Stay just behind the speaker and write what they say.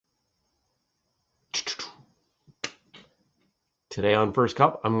Today on First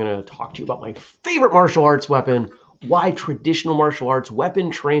Cup, I'm going to talk to you about my favorite martial arts weapon, why traditional martial arts weapon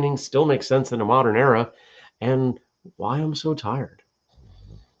training still makes sense in a modern era, and why I'm so tired.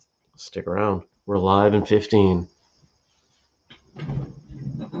 Stick around. We're live in 15. I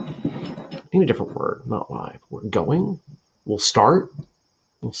need a different word, not live. We're going. We'll start.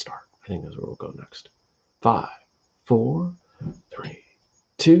 We'll start. I think that's where we'll go next. 5, 4, 3,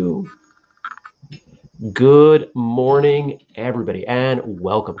 2. Good morning, everybody, and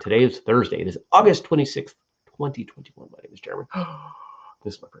welcome. Today is Thursday. It is August 26th, 2021. My name is Jeremy.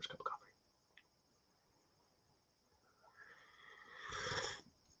 This is my first cup of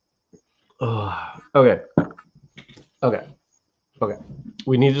coffee. Okay.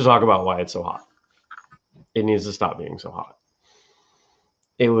 We need to talk about why it's so hot. It needs to stop being so hot.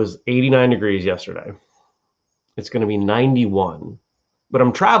 It was 89 degrees yesterday. It's going to be 91. But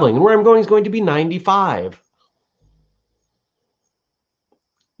I'm traveling, and where I'm going is going to be 95.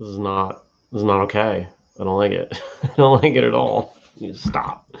 This is not okay. I don't like it. I don't like it at all. You need to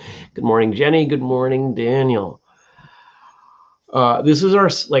stop. Good morning, Jenny. Good morning, Daniel. This is our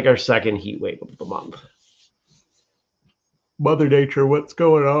second heat wave of the month. Mother Nature, what's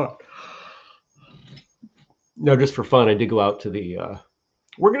going on? No, just for fun, I did go out to the.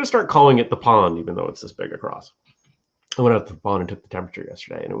 We're gonna start calling it the pond, even though it's this big across. I went out to the pond and took the temperature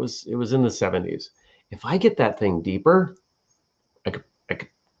yesterday, and it was in the 70s. If I get that thing deeper, I could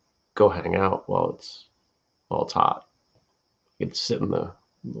go hang out while it's hot. I could sit in the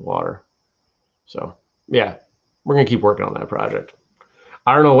water. So yeah, we're gonna keep working on that project.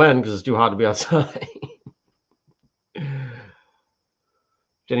 I don't know when because it's too hot to be outside.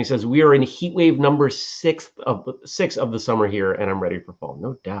 Jenny says we are in heat wave number 6 of the summer here, and I'm ready for fall.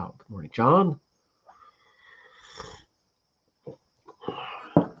 No doubt. Good morning, John.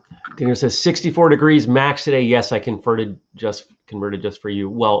 Daniel says 64 degrees max today. Yes, I converted just for you.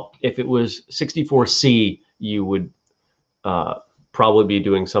 Well, if it was 64C, you would probably be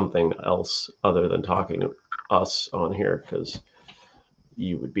doing something else other than talking to us on here because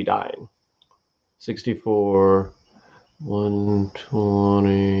you would be dying. 64,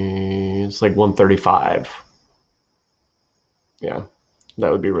 120, it's like 135. Yeah,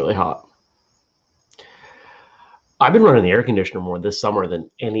 that would be really hot. I've been running the air conditioner more this summer than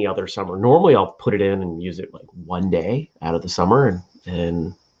any other summer. Normally, I'll put it in and use it like one day out of the summer,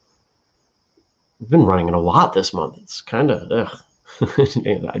 and I've been running it a lot this month. It's kind of, ugh.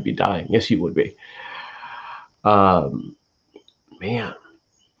 I'd be dying. Yes, you would be. Man,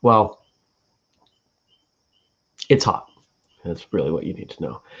 well, it's hot. That's really what you need to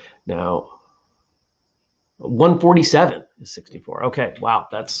know. Now, 147 is 64. Okay, wow,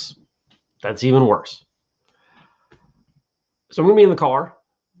 that's even worse. So I'm going to be in the car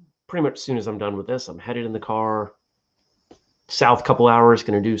pretty much as soon as I'm done with this. I'm headed in the car south couple hours,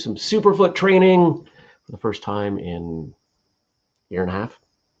 going to do some Superfoot training for the first time in a year and a half.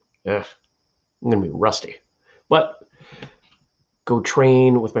 Ugh, I'm going to be rusty. But go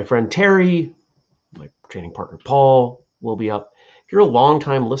train with my friend Terry. My training partner Paul will be up. If you're a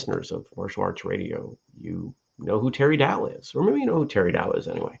longtime listeners of Martial Arts Radio, you know who Terry Dow is. Or maybe you know who Terry Dow is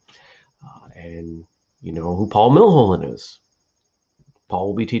anyway. And you know who Paul Milholland is. Paul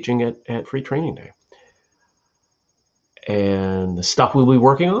will be teaching at Free Training Day. And the stuff we'll be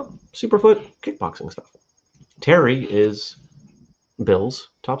working on, Superfoot, kickboxing stuff. Terry is Bill's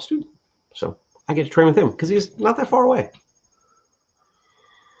top student. So I get to train with him because he's not that far away.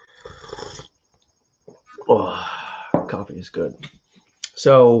 Oh, coffee is good.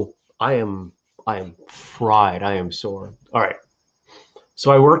 So I am fried. I am sore. All right.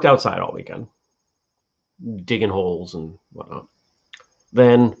 So I worked outside all weekend, digging holes and whatnot.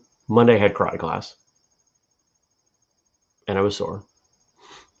 Then Monday I had karate class, and I was sore.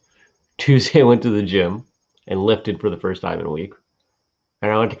 Tuesday I went to the gym and lifted for the first time in a week. And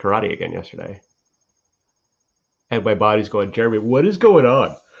I went to karate again yesterday. And my body's going, Jeremy, what is going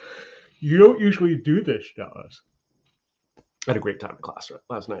on? You don't usually do this to us. I had a great time in class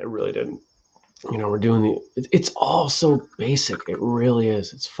last night. I really did. You know, we're doing it's all so basic. It really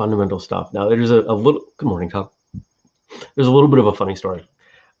is. It's fundamental stuff. Now, there's a little, good morning, Tom. There's a little bit of a funny story.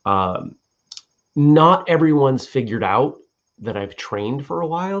 Not everyone's figured out that I've trained for a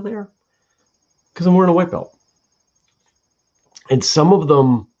while there because I'm wearing a white belt. And some of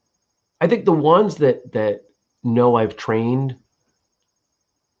them, I think the ones that know I've trained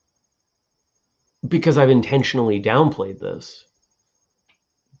because I've intentionally downplayed this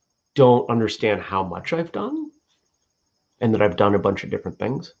don't understand how much I've done and that I've done a bunch of different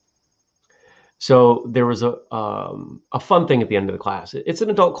things. So there was a fun thing at the end of the class. It's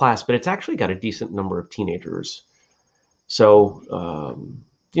an adult class, but it's actually got a decent number of teenagers. So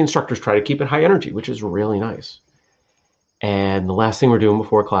the instructors try to keep it high energy, which is really nice. And the last thing we're doing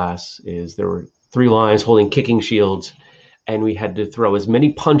before class is there were 3 lines holding kicking shields, and we had to throw as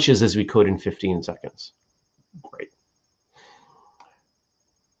many punches as we could in 15 seconds. Great.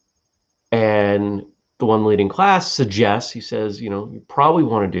 And the one leading class suggests, he says, you probably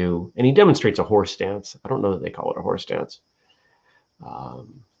want to do, and he demonstrates a horse stance. I don't know that they call it a horse stance.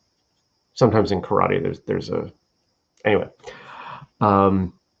 Sometimes in karate, there's a, anyway.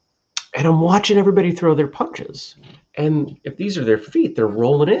 And I'm watching everybody throw their punches. And if these are their feet, they're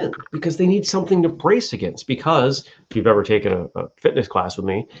rolling in because they need something to brace against. Because if you've ever taken a fitness class with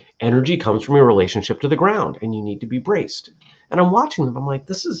me, energy comes from your relationship to the ground, and you need to be braced. And I'm watching them. I'm like,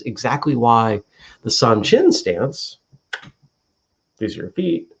 this is exactly why the San Chin stance, these are your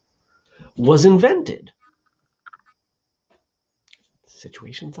feet, was invented.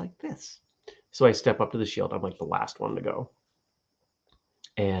 Situations like this. So I step up to the shield. I'm like the last one to go.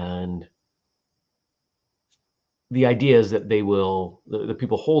 And the idea is that they will, the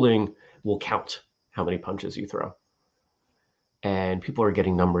people holding will count how many punches you throw. And people are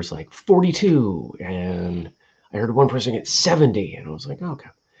getting numbers like 42. And I heard one person get 70. And I was like, oh, okay.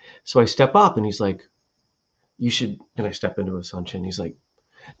 So I step up and he's like, you should, and I step into a San Chin. He's like,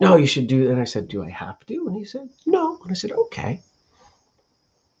 no, you should do. And I said, do I have to? And he said, no. And I said, okay.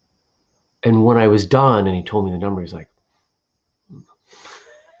 And when I was done and he told me the number, he's like,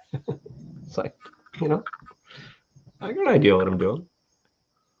 it's like, I got an idea what I'm doing.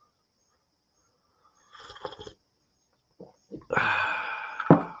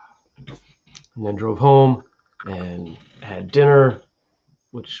 And then drove home and had dinner,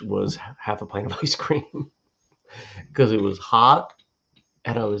 which was half a pint of ice cream because it was hot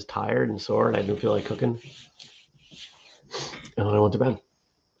and I was tired and sore and I didn't feel like cooking. And then I went to bed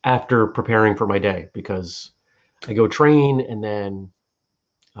after preparing for my day because I go train, and then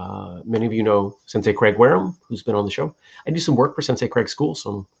many of you know Sensei Craig Wareham, who's been on the show. I do some work for Sensei Craig's school,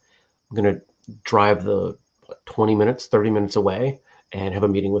 so I'm going to drive the 20 minutes, 30 minutes away and have a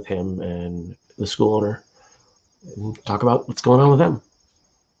meeting with him and the school owner and talk about what's going on with them.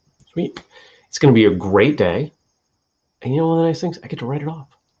 Sweet. It's going to be a great day. And one of the nice things, I get to write it off.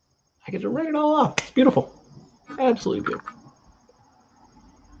 I get to write it all off. It's beautiful. Absolutely beautiful.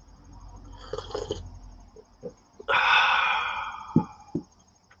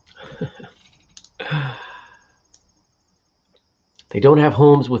 They don't have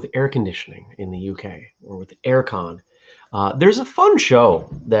homes with air conditioning in the UK or with aircon. There's a fun show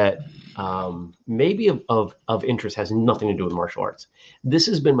that maybe of interest, has nothing to do with martial arts. This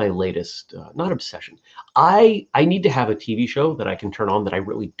has been my latest, not obsession. I need to have a TV show that I can turn on that I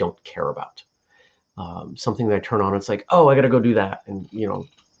really don't care about. Something that I turn on, it's like, oh, I got to go do that. And,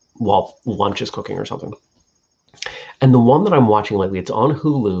 while lunch is cooking or something. And the one that I'm watching lately, it's on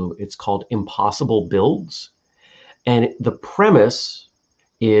Hulu. It's called Impossible Builds. And the premise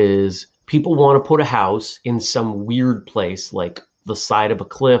is people want to put a house in some weird place, like the side of a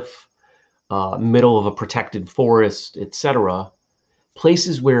cliff, middle of a protected forest, etc.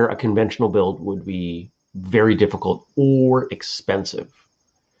 Places where a conventional build would be very difficult or expensive.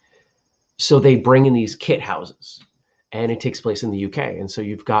 So they bring in these kit houses, and it takes place in the UK. And so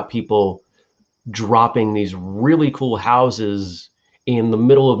you've got people dropping these really cool houses in the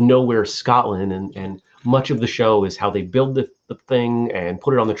middle of nowhere, Scotland, and much of the show is how they build the thing and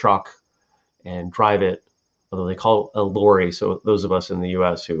put it on the truck and drive it, although they call it a lorry. So those of us in the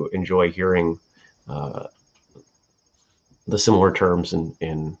US who enjoy hearing the similar terms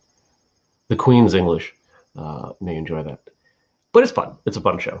in the Queen's English may enjoy that. But it's fun. It's a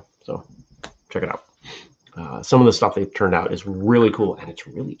fun show. So check it out. Some of the stuff they've turned out is really cool, and it's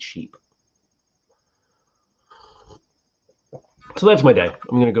really cheap. So that's my day.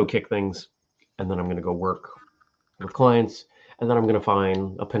 I'm going to go kick things, and then I'm going to go work with clients, and then I'm going to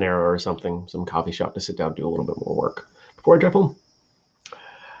find a Panera or something, some coffee shop to sit down and do a little bit more work before I drive home.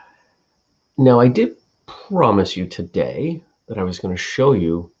 Now, I did promise you today that I was going to show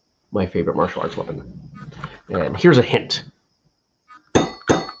you my favorite martial arts weapon. And here's a hint.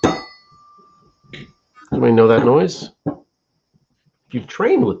 Anybody know that noise? If you've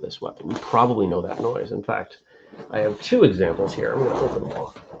trained with this weapon, you probably know that noise. In fact, I have 2 examples here. I'm going to open them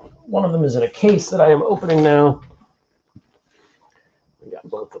all. One of them is in a case that I am opening now. I got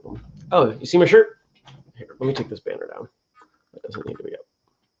both of them. Oh, you see my shirt? Here, let me take this banner down. That doesn't need to be up.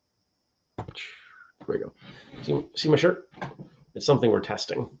 There we go. See my shirt? It's something we're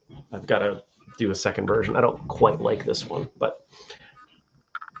testing. I've got to do a second version. I don't quite like this one, but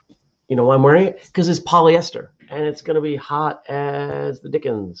you know why I'm wearing it? Because it's polyester, and it's going to be hot as the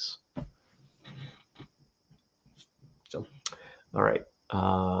dickens. So All right.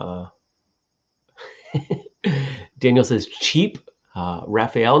 Daniel says cheap.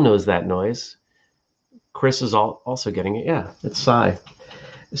 Raphael knows that noise. Chris is also getting it. Yeah, it's Psy.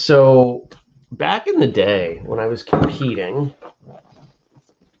 So back in the day when I was competing,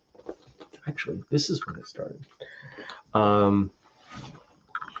 actually, this is when it started.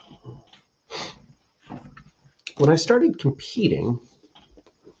 When I started competing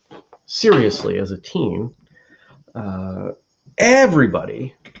seriously as a teen,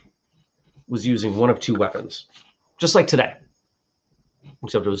 everybody was using one of two weapons, just like today,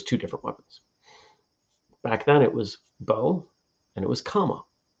 except it was two different weapons. Back then it was bow and it was kama.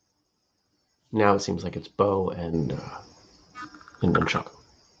 Now it seems like it's bow and nunchuck.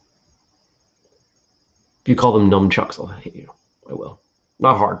 If you call them nunchucks, I'll hit you. I will.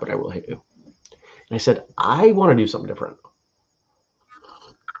 Not hard, but I will hit you. And I said, I want to do something different.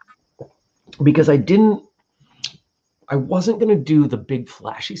 Because I wasn't going to do the big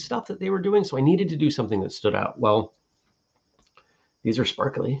flashy stuff that they were doing, so I needed to do something that stood out. Well, these are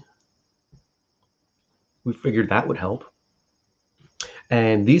sparkly. We figured that would help.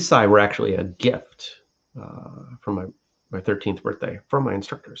 And these Psy were actually a gift from my 13th birthday from my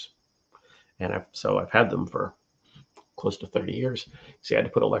instructors. And I've had them for close to 30 years. See, I had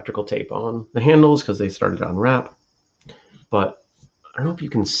to put electrical tape on the handles because they started to unwrap. But I don't know if you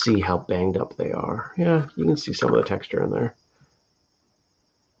can see how banged up they are. Yeah, you can see some of the texture in there.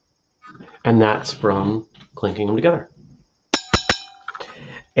 And that's from clinking them together.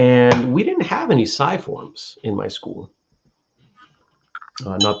 And we didn't have any Psy forms in my school.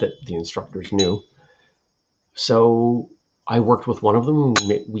 Not that the instructors knew. So I worked with one of them.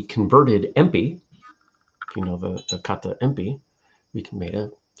 We converted Empi, if you know the kata Empi, we made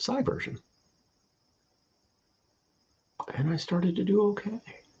a Psy version. And I started to do okay.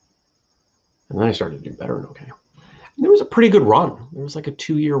 And then I started to do better and okay. And there was a pretty good run. There was like a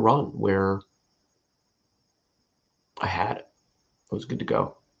 2-year run where I had it. It was good to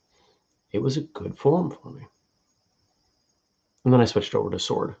go. It was a good form for me. And then I switched over to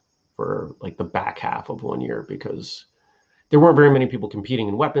sword for like the back half of 1 year because there weren't very many people competing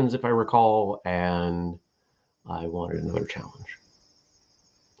in weapons, if I recall, and I wanted another challenge.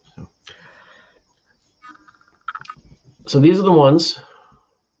 So these are the ones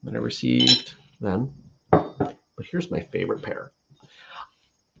that I received then. But here's my favorite pair.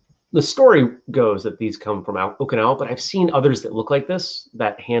 The story goes that these come from Okinawa, but I've seen others that look like this.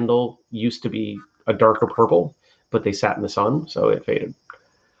 That handle used to be a darker purple, but they sat in the sun, so it faded.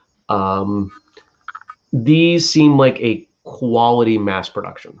 These seem like a quality mass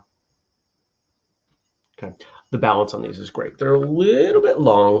production. Okay, the balance on these is great. They're a little bit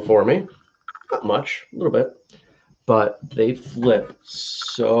long for me, not much, a little bit, but they flip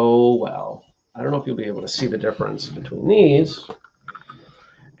so well. I don't know if you'll be able to see the difference between these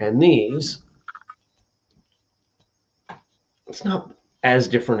and these. It's not as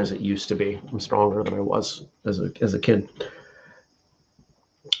different as it used to be. I'm stronger than I was as a kid.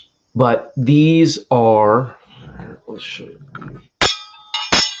 But these are, let's show you.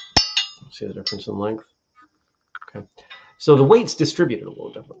 See the difference in length? Okay. So the weight's distributed a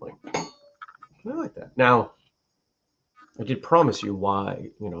little differently. I like that. Now, I did promise you why,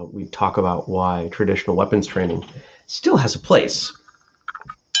 we talk about why traditional weapons training still has a place.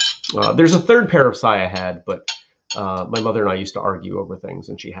 There's a third pair of Psy I had, but my mother and I used to argue over things,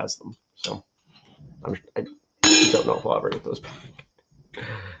 and she has them. So I don't know if I'll ever get those back.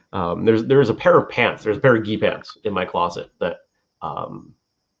 There's a pair of pants. There's a pair of gi pants in my closet that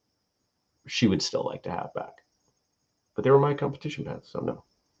she would still like to have back. But they were my competition pants, so no,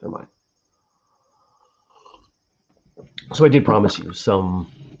 they're mine. So I did promise you some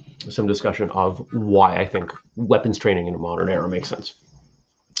discussion of why I think weapons training in a modern era makes sense.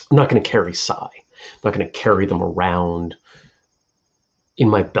 I'm not going to carry Psy. I'm not going to carry them around in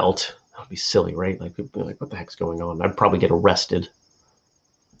my belt. That would be silly, right? Like, people be like, what the heck's going on? I'd probably get arrested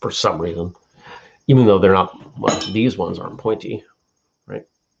for some reason, even though they're not, well, these ones aren't pointy, right?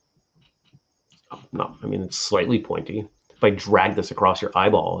 No, I mean, it's slightly pointy. If I drag this across your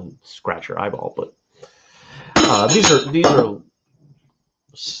eyeball and scratch your eyeball, but these are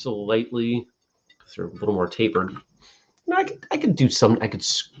slightly, they're a little more tapered. I could do some, I could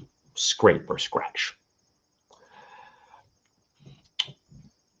scrape or scratch.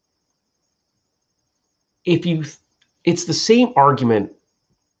 It's the same argument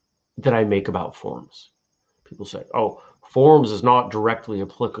that I make about forms. People say, oh, forms is not directly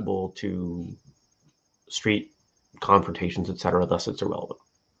applicable to street confrontations, etc., thus it's irrelevant.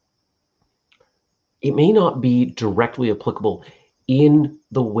 It may not be directly applicable in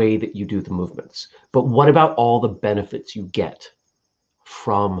the way that you do the movements, but what about all the benefits you get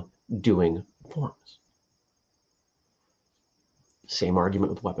from doing forms. Same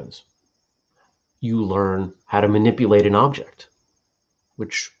argument with weapons. You learn how to manipulate an object,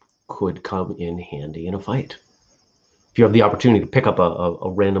 which could come in handy in a fight. If you have the opportunity to pick up a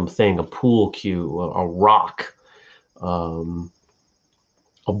random thing, a pool cue, a rock, a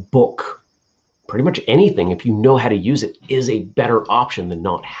book, pretty much anything, if you know how to use it, is a better option than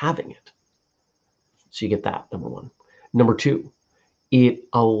not having it. So you get that, number one. Number two, it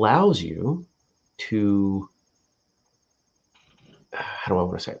allows you to, how do I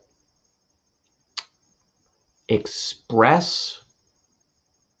want to say it? Express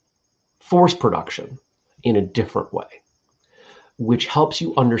force production in a different way, which helps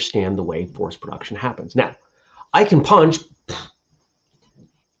you understand the way force production happens. Now, I can punch.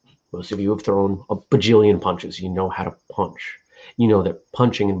 Most of you have thrown a bajillion punches. You know how to punch. You know that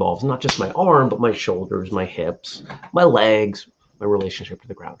punching involves not just my arm, but my shoulders, my hips, my legs, my relationship to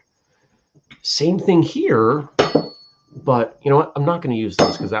the ground. Same thing here, but you know what? I'm not going to use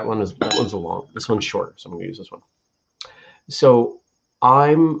this because that one's a long. This one's shorter, so I'm going to use this one. So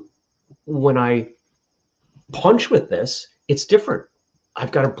when I punch with this, it's different.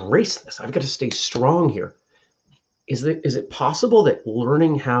 I've got to brace this. I've got to stay strong here. Is it possible that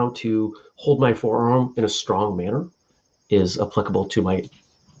learning how to hold my forearm in a strong manner is applicable to my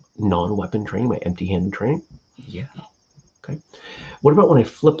non-weapon training, my empty-handed training? Yeah. Okay. What about when I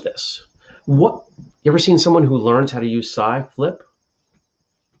flip this? You ever seen someone who learns how to use Sai flip?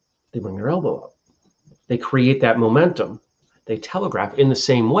 They bring their elbow up. They create that momentum. They telegraph in the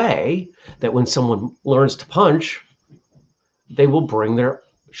same way that when someone learns to punch, they will bring their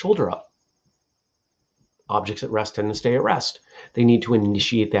shoulder up. Objects at rest tend to stay at rest. They need to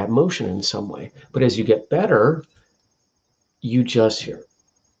initiate that motion in some way. But as you get better, you just hear.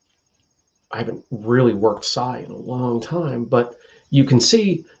 I haven't really worked Sai in a long time, but you can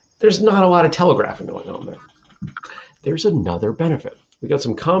see there's not a lot of telegraphing going on there. There's another benefit. We got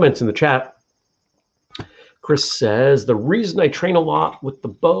some comments in the chat. Chris says, the reason I train a lot with the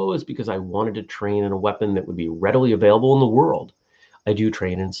bow is because I wanted to train in a weapon that would be readily available in the world. I do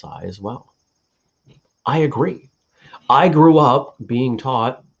train in Sai as well. I agree. I grew up being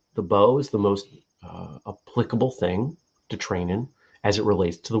taught the bow is the most applicable thing to train in as it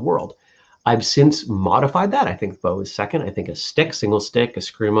relates to the world. I've since modified that. I think the bow is second. I think a stick, single stick,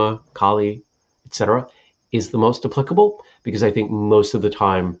 eskrima, kali, etc., is the most applicable because I think most of the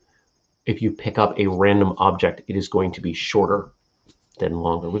time, if you pick up a random object, it is going to be shorter than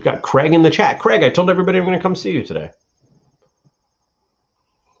longer. We've got Craig in the chat. Craig, I told everybody I'm going to come see you today.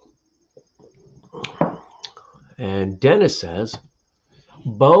 And Dennis says,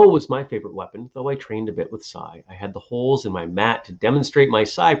 bow was my favorite weapon, though I trained a bit with Sai. I had the holes in my mat to demonstrate my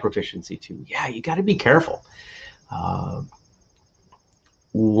Sai proficiency too. Yeah, you got to be careful.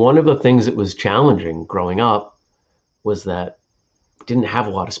 One of the things that was challenging growing up was that I didn't have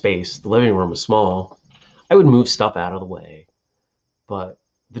a lot of space. The living room was small. I would move stuff out of the way, but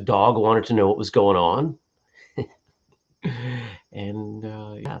the dog wanted to know what was going on. And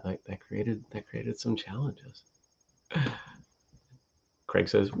yeah, that created some challenges. Craig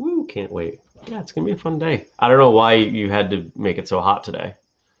says, woo, can't wait. Yeah, it's gonna be a fun day. I don't know why you had to make it so hot today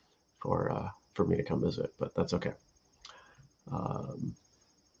for me to come visit, but that's okay.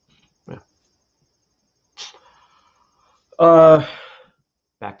 Yeah.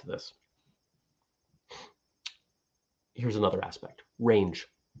 Back to this. Here's another aspect, range.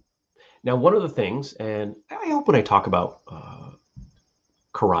 Now, one of the things, and I hope when I talk about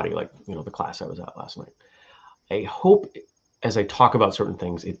karate, like, you know, the class I was at last night, I hope as I talk about certain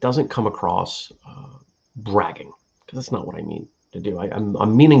things, it doesn't come across bragging, because that's not what I mean to do.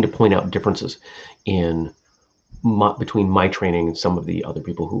 I'm meaning to point out differences in between my training and some of the other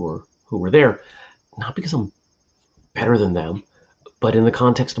people who were there, not because I'm better than them, but in the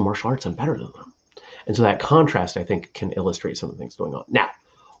context of martial arts, I'm better than them. And so that contrast, I think, can illustrate some of the things going on. Now,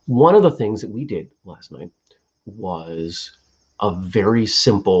 one of the things that we did last night was a very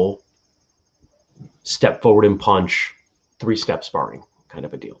simple step forward and punch, 3-step sparring kind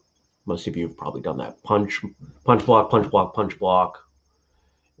of a deal. Most of you have probably done that. Punch, punch block, punch block, punch block.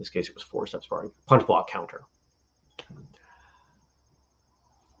 In this case, it was 4-step sparring. Punch block, counter.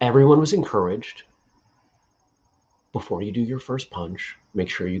 Everyone was encouraged, before you do your first punch, make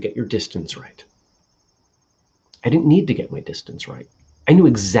sure you get your distance right. I didn't need to get my distance right. I knew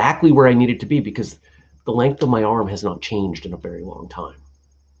exactly where I needed to be because the length of my arm has not changed in a very long time.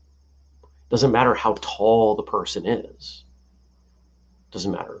 Doesn't matter how tall the person is.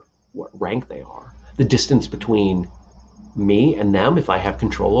 Doesn't matter what rank they are. The distance between me and them, if I have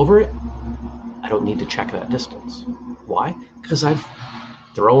control over it, I don't need to check that distance. Why? Because I've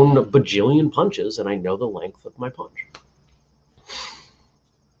thrown a bajillion punches and I know the length of my punch.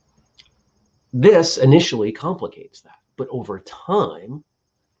 This initially complicates that, but over time,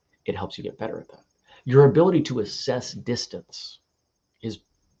 it helps you get better at that. Your ability to assess distance is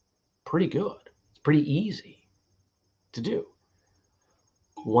pretty good. It's pretty easy to do.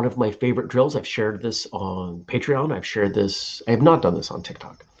 One of my favorite drills, I've shared this on Patreon. I've shared this, I have not done this on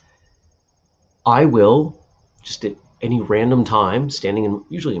TikTok. I will, just at any random time, standing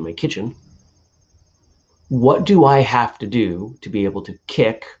usually in my kitchen, what do I have to do to be able to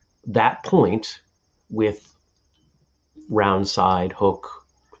kick that point with round side, hook,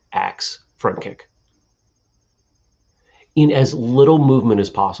 axe, front kick in as little movement as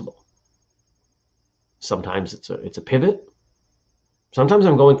possible? Sometimes it's a pivot. Sometimes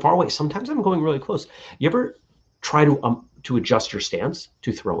I'm going far away. Sometimes I'm going really close. You ever try to adjust your stance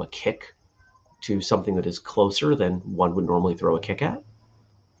to throw a kick to something that is closer than one would normally throw a kick at?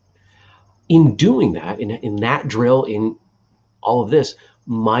 In doing that, in that drill, in all of this,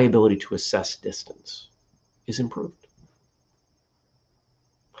 my ability to assess distance is improved.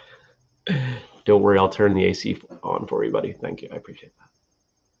 Don't worry, I'll turn the AC on for you, buddy. Thank you. I appreciate that.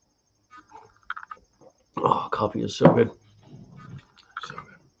 Oh, coffee is so good. So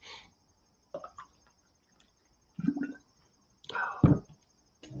good.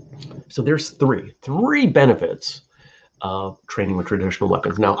 So there's three benefits of training with traditional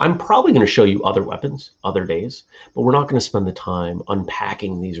weapons. Now, I'm probably going to show you other weapons other days, but we're not going to spend the time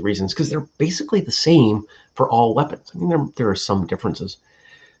unpacking these reasons because they're basically the same for all weapons. I mean, there are some differences.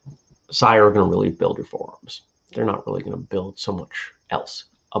 Sai are going to really build your forearms. They're not really going to build so much else.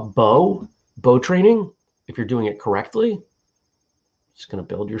 A bow training, if you're doing it correctly, it's going to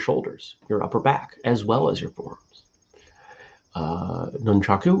build your shoulders, your upper back, as well as your forearms.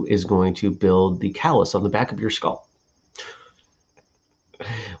 Nunchaku is going to build the callus on the back of your skull.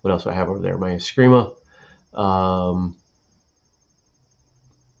 What else do I have over there? My Eskrima. I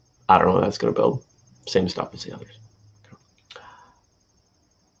don't know what that's going to build. Same stuff as the others.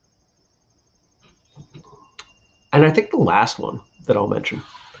 And I think the last one that I'll mention,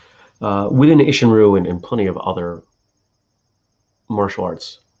 within Isshinryu and plenty of other martial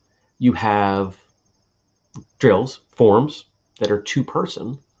arts, you have drills, forms that are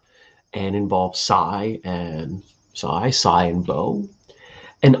two-person and involve sai and bow.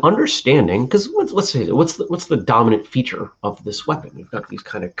 And understanding, because let's say, what's the dominant feature of this weapon? You've got these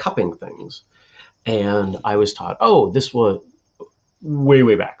kind of cupping things. And I was taught, this was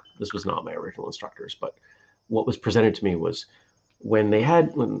way back. This was not my original instructors, but what was presented to me was when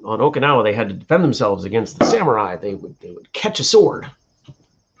on Okinawa, they had to defend themselves against the samurai, they would catch a sword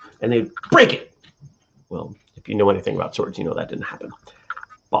and they'd break it. Well, if you know anything about swords, you know that didn't happen.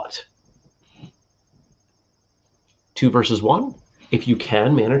 But 2 versus 1, if you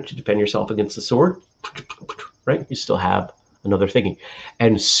can manage to defend yourself against the sword, right, you still have another thingy.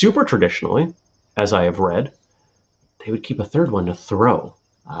 And super traditionally, as I have read, they would keep a third one to throw.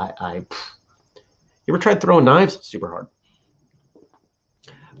 You ever tried throwing knives? It's super hard.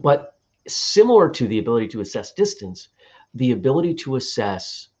 But similar to the ability to assess distance, the ability to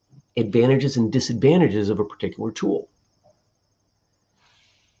assess advantages and disadvantages of a particular tool.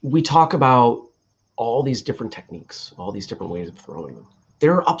 We talk about all these different techniques, all these different ways of throwing them.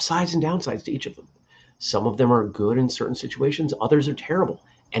 There are upsides and downsides to each of them. Some of them are good in certain situations, others are terrible,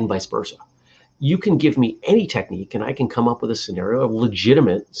 and vice versa. You can give me any technique and I can come up with a scenario, a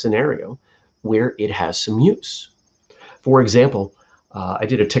legitimate scenario, where it has some use. For example, I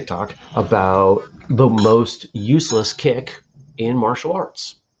did a TikTok about the most useless kick in martial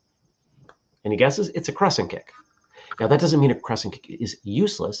arts. Any guesses? It's a crescent kick. Now, that doesn't mean a crescent kick is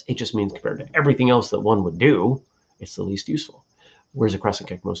useless. It just means compared to everything else that one would do, it's the least useful. Where's a crescent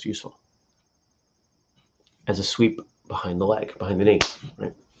kick most useful? As a sweep behind the leg, behind the knee,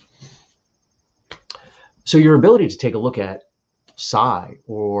 right? So your ability to take a look at sai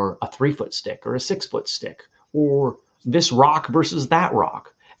or a 3-foot stick or a 6-foot stick or this rock versus that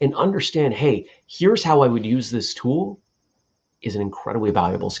rock and understand, hey, here's how I would use this tool is an incredibly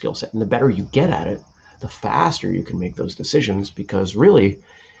valuable skill set. And the better you get at it, the faster you can make those decisions, because really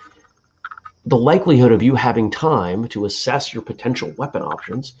the likelihood of you having time to assess your potential weapon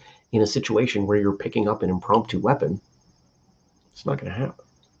options in a situation where you're picking up an impromptu weapon, it's not going to happen.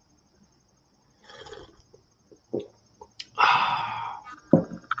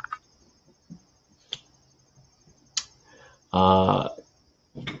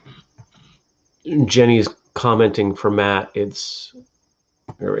 Jenny's commenting for Matt.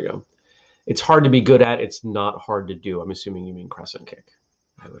 There we go. It's hard to be good at. It's not hard to do. I'm assuming you mean crescent kick.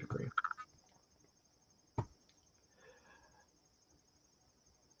 I would agree.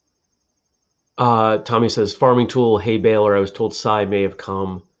 Tommy says, farming tool, hay baler. I was told side may have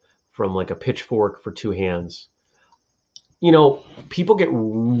come from like a pitchfork for two hands. You know, people get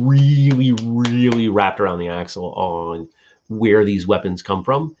really, really wrapped around the axle on where these weapons come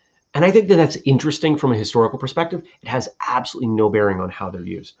from. And I think that that's interesting from a historical perspective. It has absolutely no bearing on how they're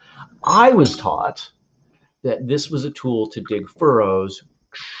used. I was taught that this was a tool to dig furrows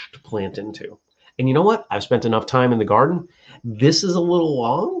to plant into. And you know what? I've spent enough time in the garden. This is a little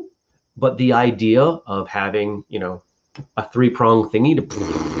long, but the idea of having, you know, a three-prong thingy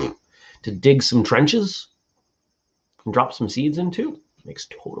to dig some trenches and drop some seeds into makes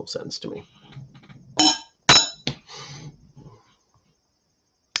total sense to me.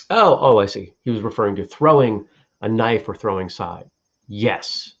 Oh, I see. He was referring to throwing a knife or throwing side.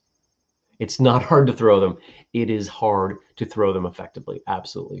 Yes. It's not hard to throw them. It is hard to throw them effectively.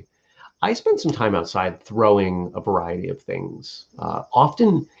 Absolutely. I spent some time outside throwing a variety of things.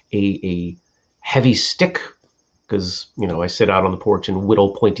 Often a heavy stick, because, you know, I sit out on the porch and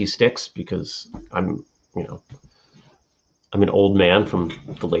whittle pointy sticks because I'm an old man from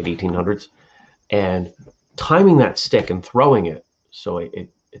the late 1800s, and timing that stick and throwing it so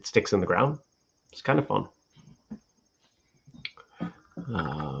it sticks in the ground, it's kind of fun.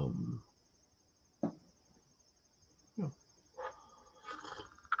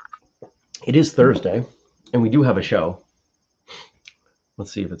 It is Thursday, and we do have a show.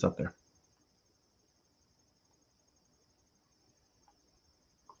 Let's see if it's up there.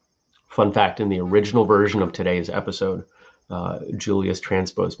 Fun fact, in the original version of today's episode, Julius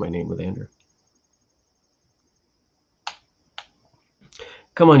transposed my name with Andrew.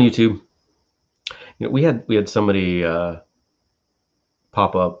 Come on, YouTube. You know, we had somebody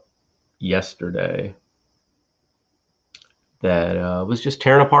pop up yesterday that was just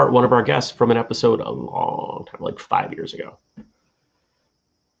tearing apart one of our guests from an episode a long time, like 5 years ago.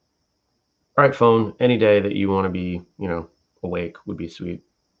 All right, phone, any day that you want to be, you know, awake would be sweet.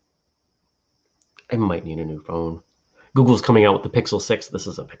 I might need a new phone. Google's coming out with the Pixel 6. This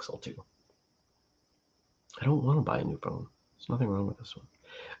is a Pixel 2. I don't want to buy a new phone. There's nothing wrong with this one.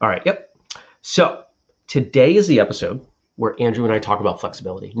 All right, yep. So today is the episode where Andrew and I talk about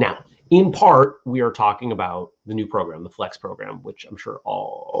flexibility. Now, in part, we are talking about the new program, the Flex program, which I'm sure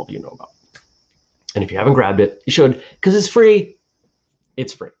all of you know about. And if you haven't grabbed it, you should, because it's free.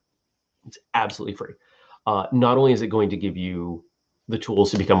 It's free. It's absolutely free. Not only is it going to give you the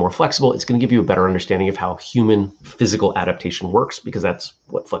tools to become more flexible, it's going to give you a better understanding of how human physical adaptation works, because that's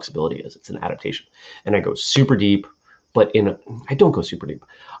what flexibility is. It's an adaptation. And I go super deep, but I don't go super deep.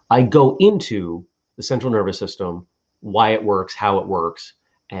 I go into the central nervous system, why it works, how it works,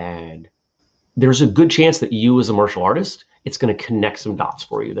 and there's a good chance that you as a martial artist, it's going to connect some dots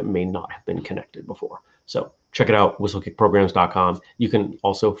for you that may not have been connected before. So check it out, whistlekickprograms.com. You can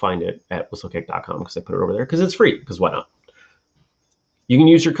also find it at whistlekick.com because I put it over there because it's free, because why not? You can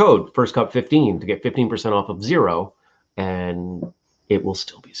use your code FIRSTCUP15 to get 15% off of zero, and it will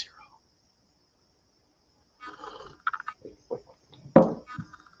still be zero.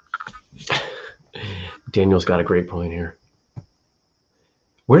 Daniel's got a great point here.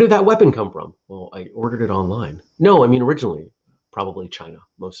 Where did that weapon come from? Well, I ordered it online. No, I mean, originally, probably China.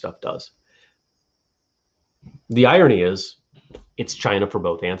 Most stuff does. The irony is, it's China for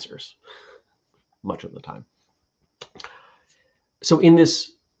both answers, much of the time. So in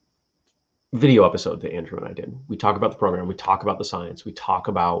this video episode that Andrew and I did, we talk about the program, we talk about the science, we talk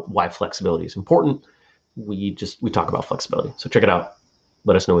about why flexibility is important. We talk about flexibility. So check it out.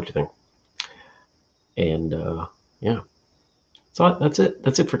 Let us know what you think. And yeah, so that's it.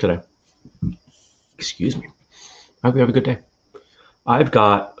 That's it for today. Excuse me. I hope you have a good day. I've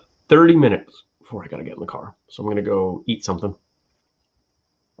got 30 minutes before I got to get in the car. So I'm going to go eat something,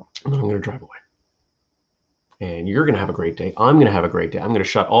 and then I'm going to drive away. And you're going to have a great day. I'm going to have a great day. I'm going to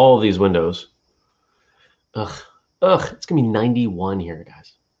shut all of these windows. Ugh, it's going to be 91 here,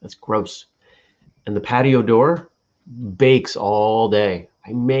 guys. That's gross. And the patio door bakes all day.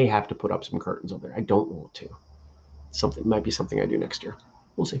 I may have to put up some curtains over there. I don't want to. Might be something I do next year.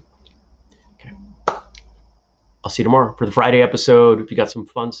 We'll see. Okay. I'll see you tomorrow for the Friday episode. If you got some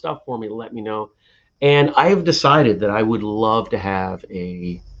fun stuff for me, let me know. And I have decided that I would love to have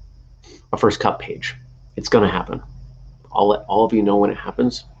a First Cup page. It's going to happen. I'll let all of you know when it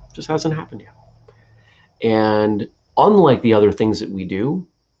happens. It just hasn't happened yet. And unlike the other things that we do,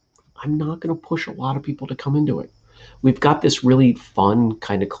 I'm not going to push a lot of people to come into it. We've got this really fun,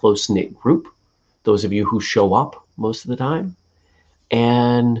 kind of close-knit group, those of you who show up most of the time.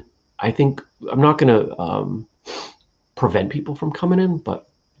 And I think I'm not going to prevent people from coming in, but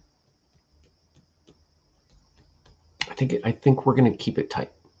I think we're going to keep it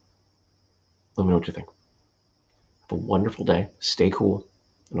tight. Let me know what you think. Have a wonderful day. Stay cool,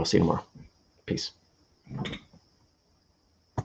 and I'll see you tomorrow. Peace.